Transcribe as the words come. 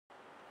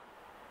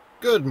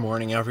Good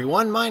morning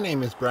everyone, my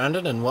name is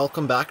Brandon and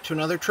welcome back to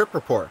another trip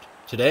report.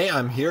 Today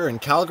I'm here in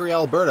Calgary,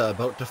 Alberta,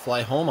 about to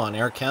fly home on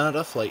Air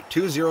Canada Flight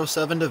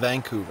 207 to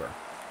Vancouver.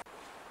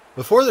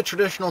 Before the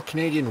traditional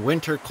Canadian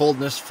winter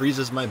coldness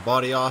freezes my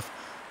body off,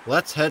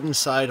 let's head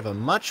inside of a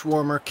much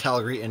warmer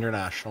Calgary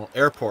International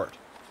Airport.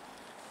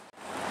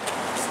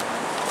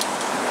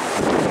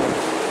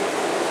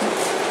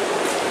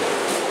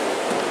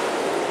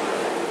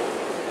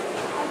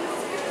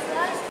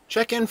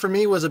 Check-in for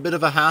me was a bit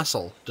of a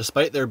hassle.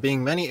 Despite there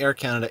being many Air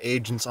Canada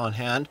agents on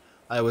hand,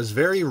 I was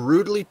very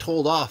rudely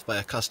told off by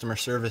a customer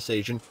service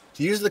agent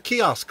to use the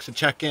kiosk to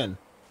check in.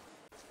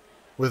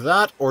 With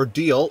that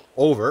ordeal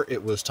over,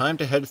 it was time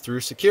to head through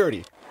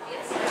security.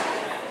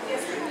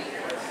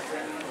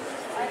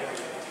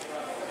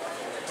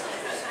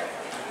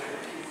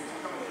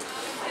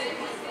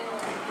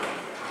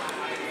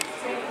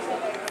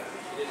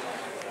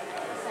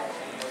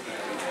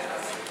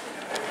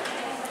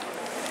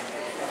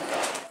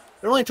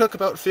 It only took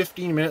about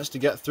 15 minutes to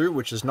get through,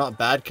 which is not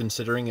bad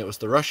considering it was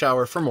the rush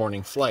hour for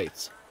morning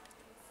flights.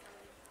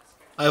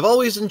 I have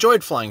always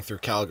enjoyed flying through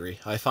Calgary.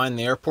 I find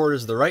the airport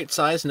is the right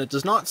size and it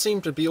does not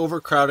seem to be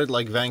overcrowded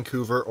like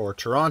Vancouver or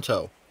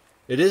Toronto.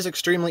 It is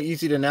extremely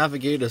easy to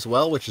navigate as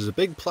well, which is a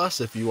big plus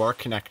if you are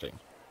connecting.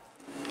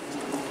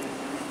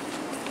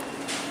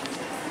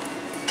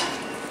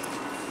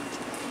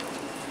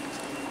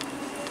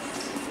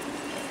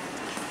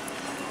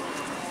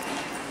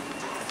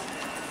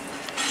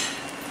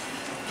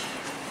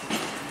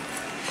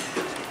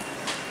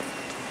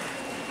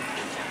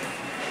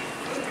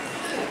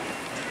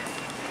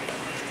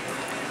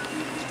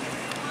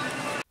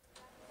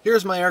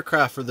 Here's my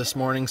aircraft for this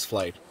morning's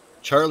flight.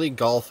 Charlie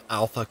Golf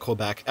Alpha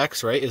Quebec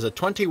X-Ray is a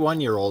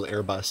 21-year-old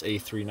Airbus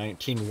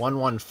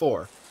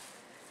A319-114.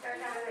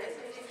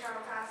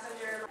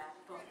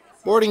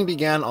 Boarding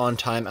began on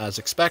time as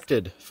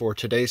expected. For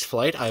today's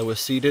flight, I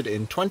was seated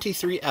in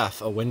 23F,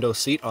 a window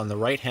seat on the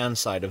right-hand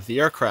side of the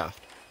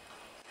aircraft.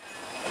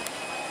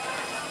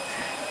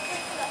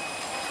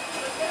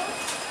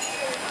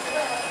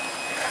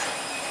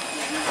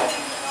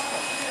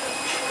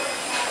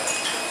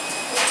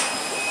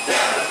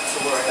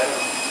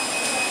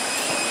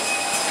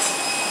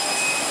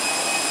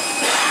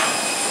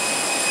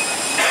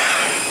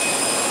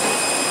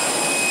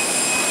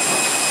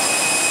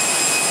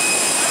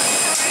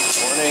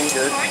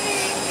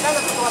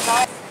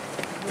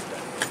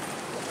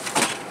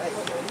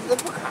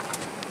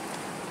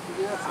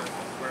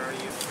 Where are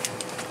you?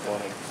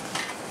 Morning.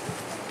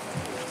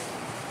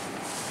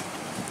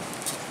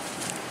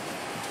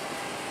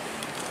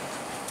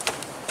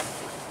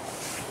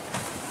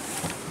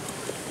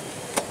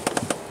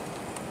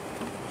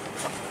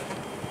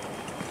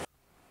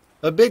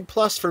 A big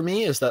plus for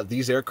me is that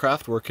these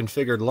aircraft were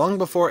configured long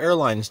before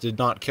airlines did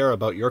not care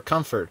about your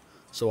comfort,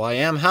 so I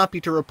am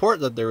happy to report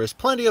that there is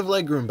plenty of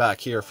legroom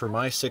back here for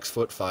my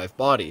 6'5"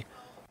 body.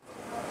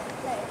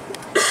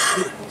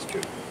 That's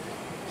true.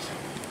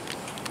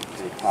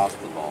 They toss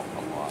the ball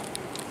a lot.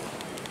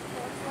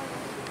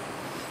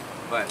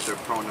 But they're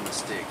prone to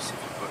mistakes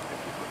if you put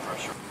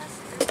pressure.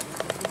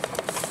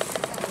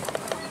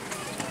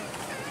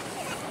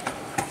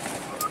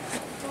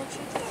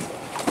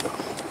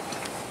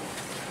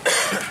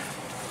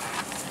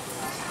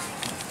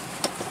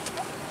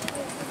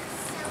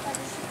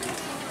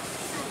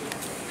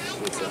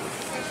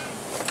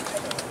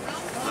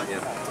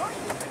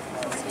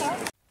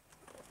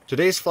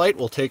 Today's flight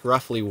will take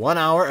roughly 1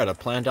 hour at a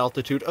planned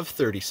altitude of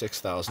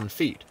 36,000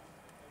 feet.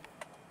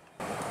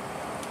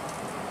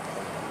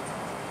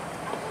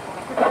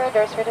 Prepare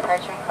doors for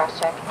departure and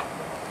cross-check.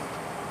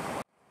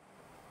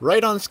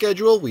 Right on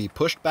schedule, we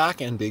pushed back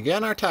and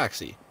began our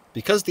taxi.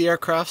 Because the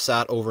aircraft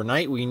sat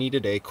overnight, we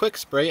needed a quick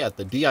spray at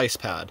the de-ice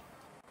pad.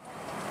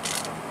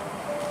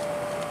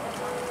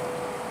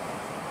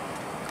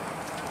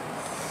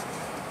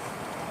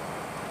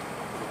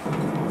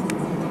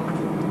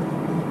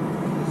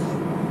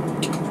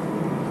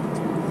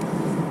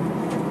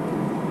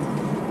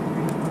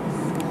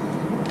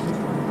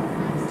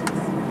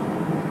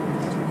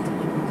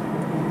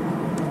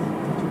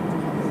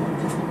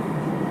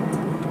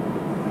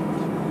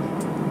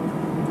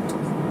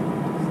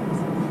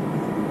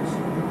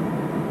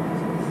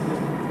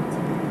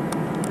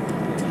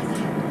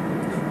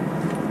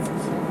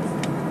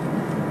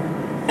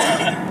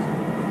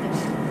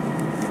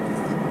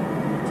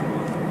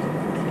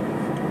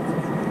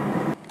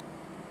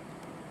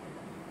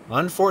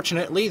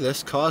 Unfortunately,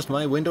 this caused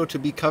my window to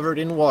be covered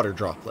in water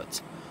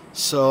droplets.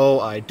 So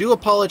I do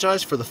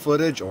apologize for the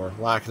footage, or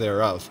lack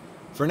thereof.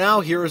 For now,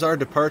 here is our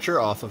departure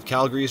off of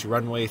Calgary's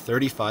runway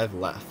 35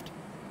 left.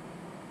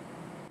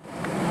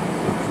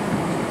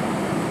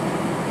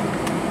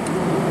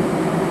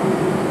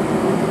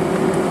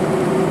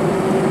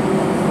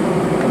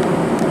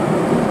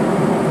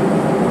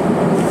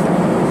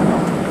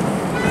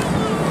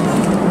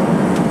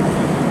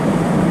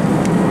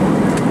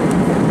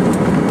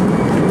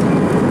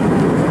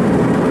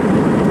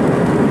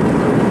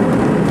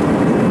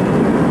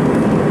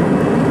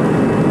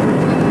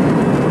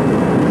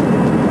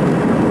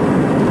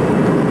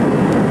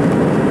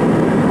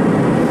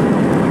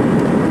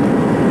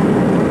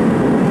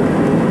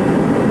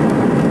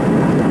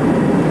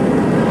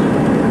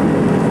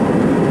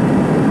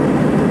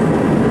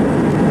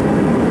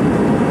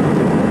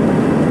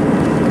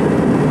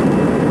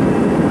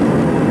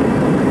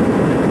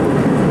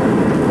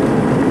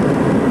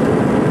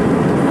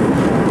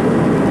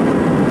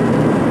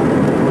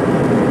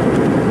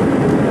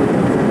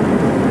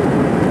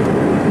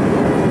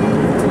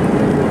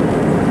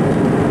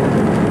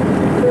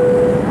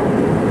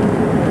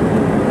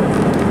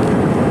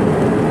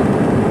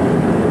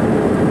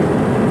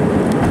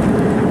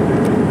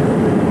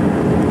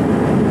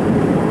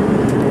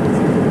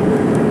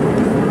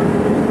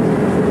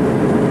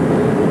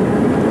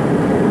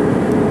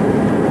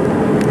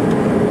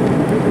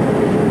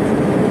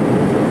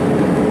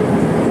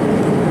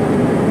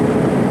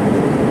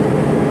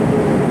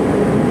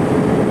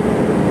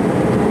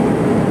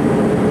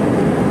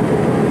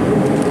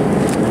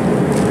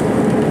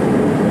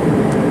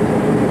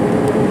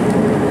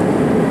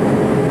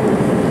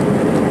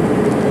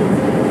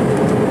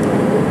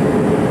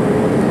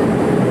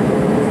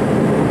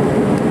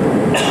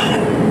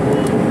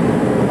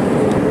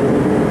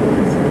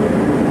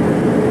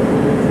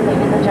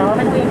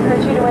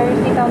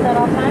 seatbelt at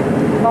all times.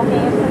 Smoking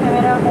is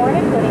prohibited on board,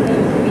 including the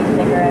use of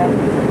e-cigarettes.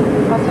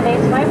 On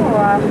today's flight, we're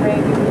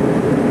offering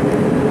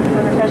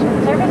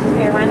refreshment service,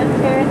 beer, wine, and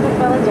spirits, as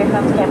well as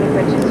earphones can be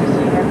purchased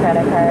using your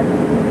credit card.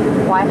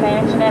 Wi-Fi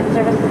and internet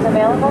service is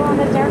available on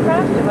this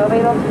aircraft. You will be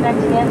able to connect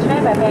to the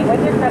internet by paying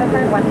with your credit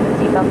card once the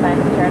seatbelt sign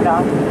is turned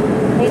off.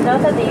 Please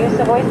note that the use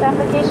of voice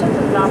applications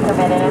is not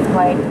permitted in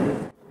flight.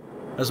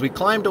 As we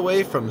climbed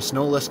away from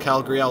snowless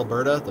Calgary,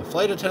 Alberta, the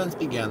flight attendants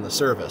began the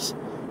service.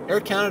 Air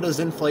Canada's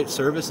in-flight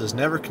service is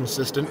never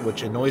consistent,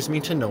 which annoys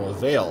me to no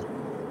avail.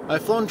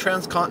 I've flown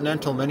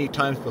transcontinental many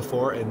times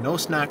before and no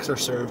snacks are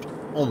served,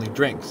 only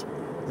drinks.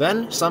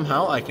 Then,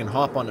 somehow, I can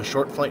hop on a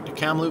short flight to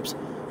Kamloops,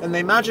 and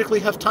they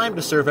magically have time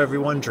to serve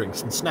everyone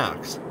drinks and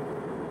snacks.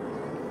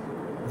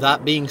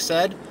 That being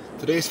said,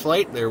 today's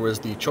flight there was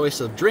the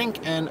choice of drink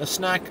and a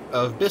snack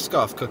of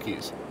Biscoff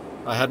cookies.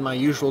 I had my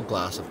usual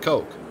glass of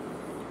Coke.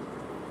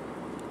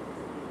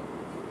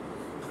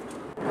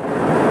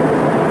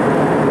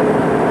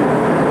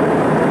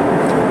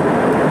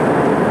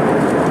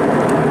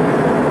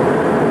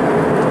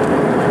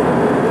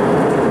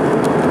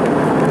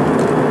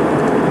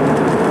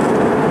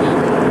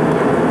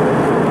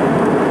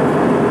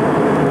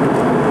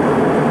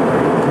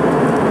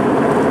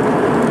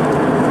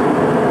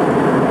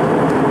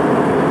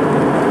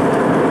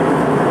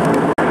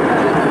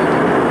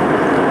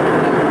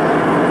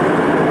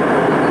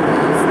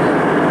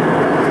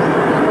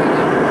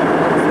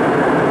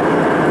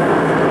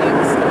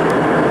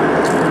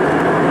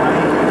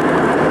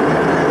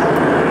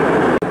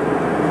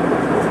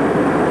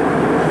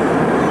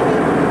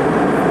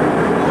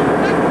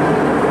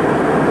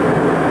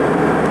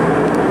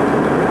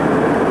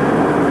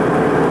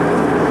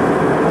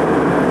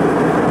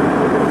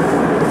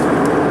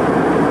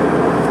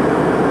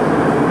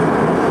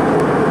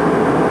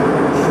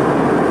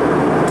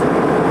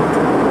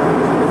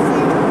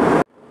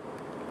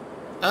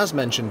 As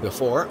mentioned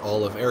before,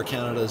 all of Air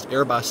Canada's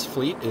Airbus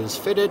fleet is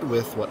fitted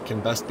with what can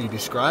best be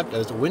described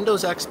as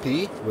Windows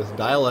XP with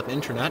dial-up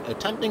internet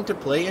attempting to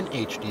play in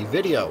HD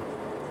video.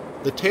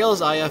 The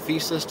Tails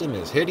IFE system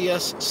is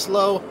hideous,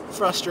 slow,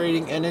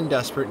 frustrating, and in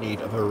desperate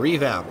need of a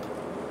revamp.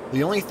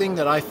 The only thing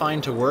that I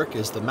find to work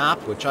is the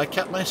map, which I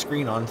kept my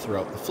screen on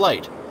throughout the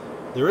flight.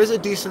 There is a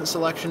decent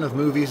selection of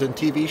movies and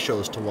TV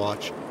shows to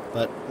watch,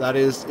 but that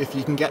is if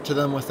you can get to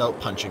them without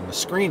punching the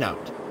screen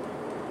out.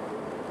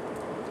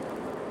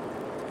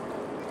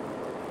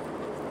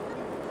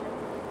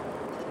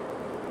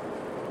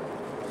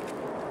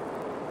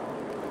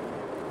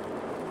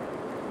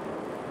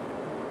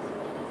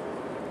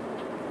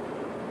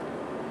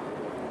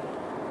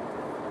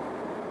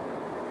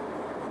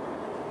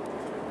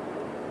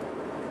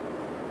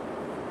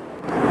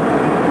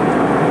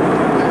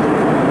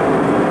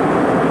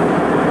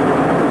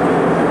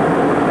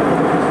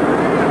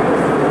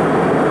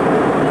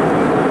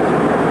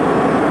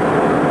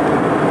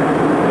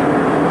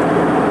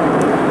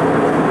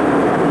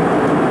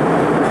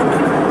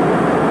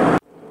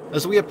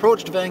 As we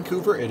approached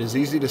Vancouver, it is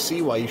easy to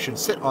see why you should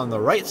sit on the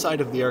right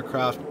side of the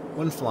aircraft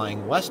when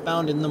flying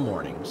westbound in the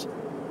mornings.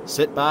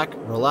 Sit back,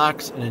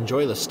 relax, and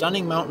enjoy the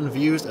stunning mountain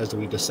views as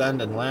we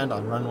descend and land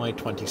on runway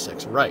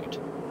 26 right.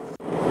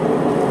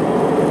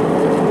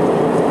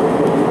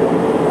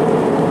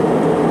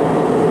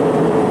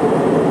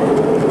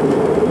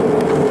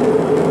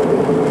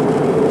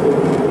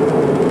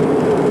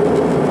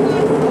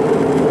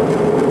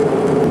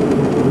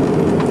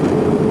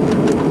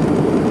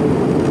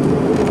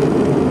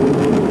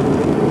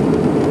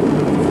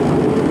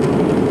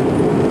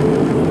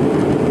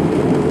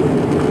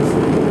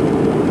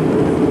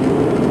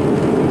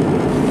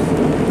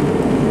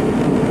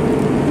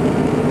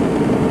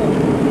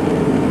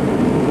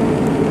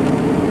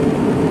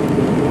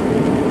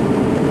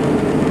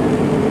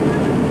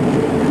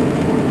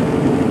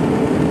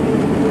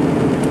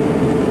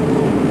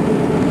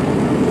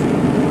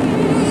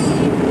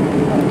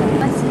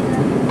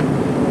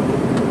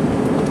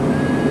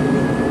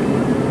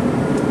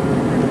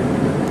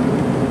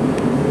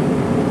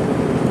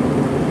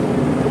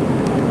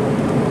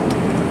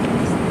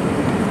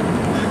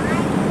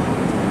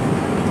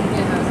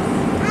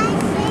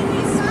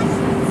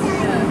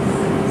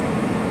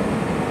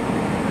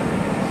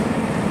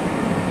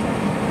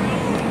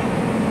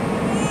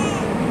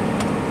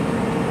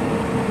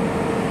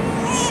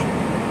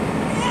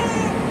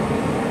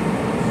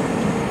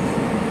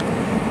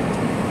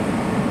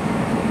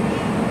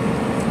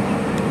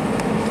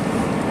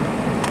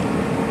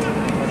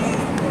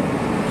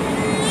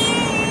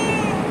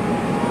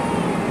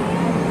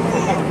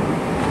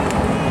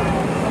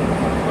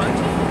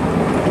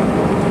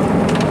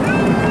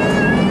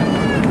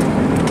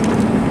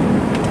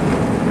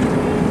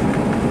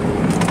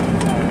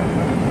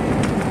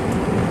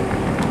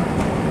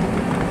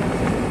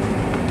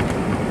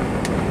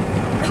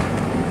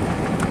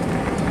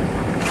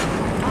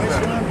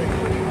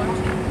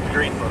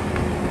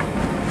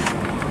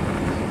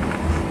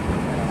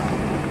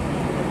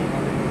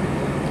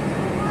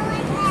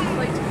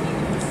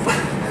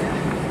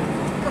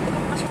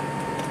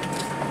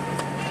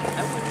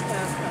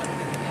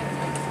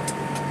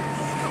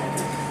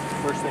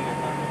 thing I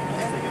thought. I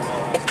was thinking about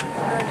last night.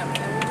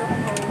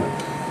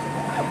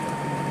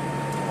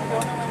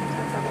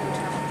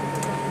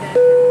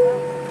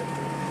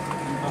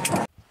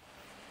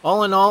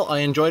 All in all, I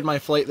enjoyed my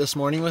flight this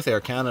morning with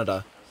Air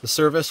Canada. The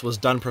service was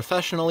done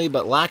professionally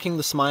but lacking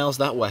the smiles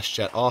that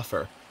WestJet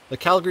offer. The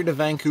Calgary to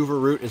Vancouver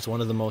route is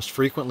one of the most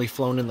frequently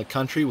flown in the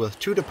country, with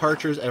 2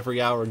 departures every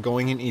hour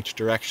going in each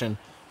direction,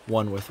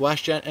 one with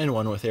WestJet and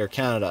one with Air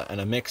Canada, and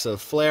a mix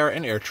of Flair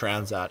and Air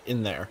Transat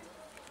in there.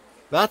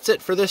 That's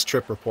it for this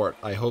trip report.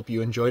 I hope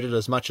you enjoyed it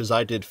as much as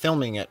I did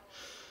filming it,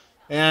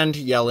 and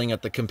yelling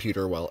at the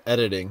computer while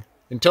editing.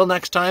 Until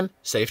next time,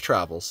 safe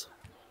travels.